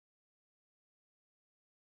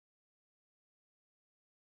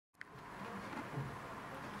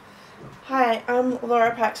Hi, I'm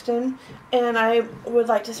Laura Paxton, and I would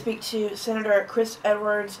like to speak to Senator Chris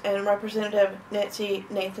Edwards and Representative Nancy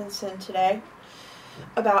Nathanson today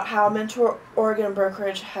about how Mentor Oregon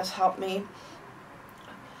Brokerage has helped me.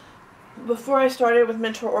 Before I started with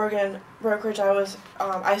Mentor Oregon Brokerage, I was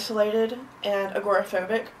isolated and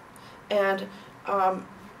agoraphobic and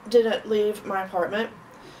didn't leave my apartment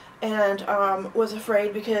and was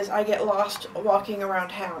afraid because I get lost walking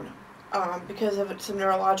around town. Because of some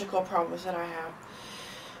neurological problems that I have.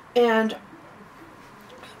 And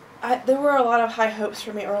there were a lot of high hopes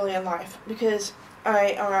for me early in life because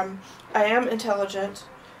I am intelligent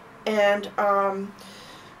and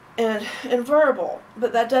verbal,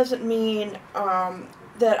 but that doesn't mean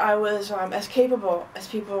that I was as capable as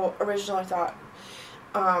people originally thought.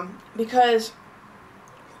 Because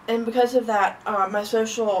of that, my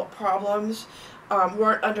social problems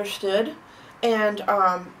weren't understood. And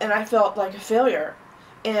I felt like a failure,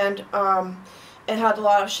 and had a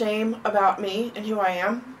lot of shame about me and who I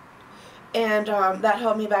am, and that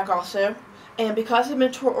held me back also. And because of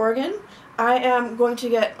Mentor Oregon, I am going to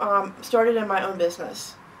get started in my own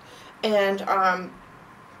business. And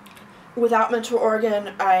without Mentor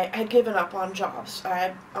Oregon, I had given up on jobs.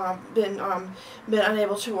 I had been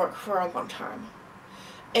unable to work for a long time,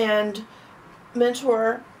 and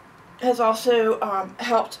Mentor has also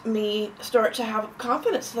helped me start to have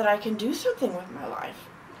confidence that I can do something with my life.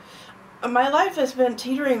 My life has been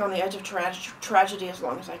teetering on the edge of tragedy as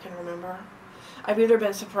long as I can remember. I've either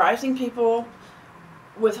been surprising people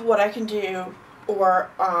with what I can do or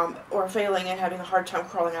failing and having a hard time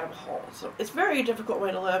crawling out of a hole. So it's a very difficult way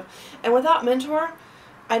to live. And without Mentor,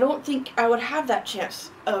 I don't think I would have that chance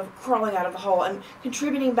of crawling out of the hole and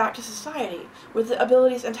contributing back to society with the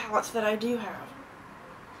abilities and talents that I do have.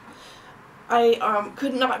 I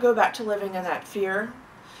could not go back to living in that fear,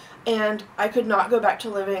 and I could not go back to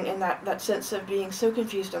living in that sense of being so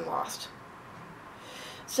confused and lost.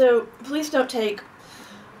 So please don't take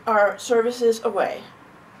our services away,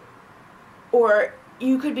 or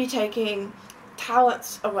you could be taking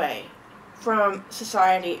talents away from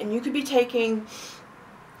society, and you could be taking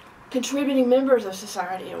contributing members of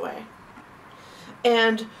society away,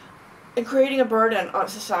 and creating a burden on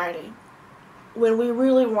society when we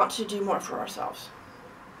really want to do more for ourselves.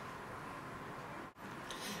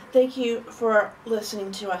 Thank you for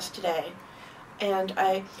listening to us today, and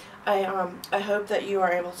I hope that you are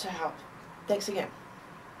able to help. Thanks again.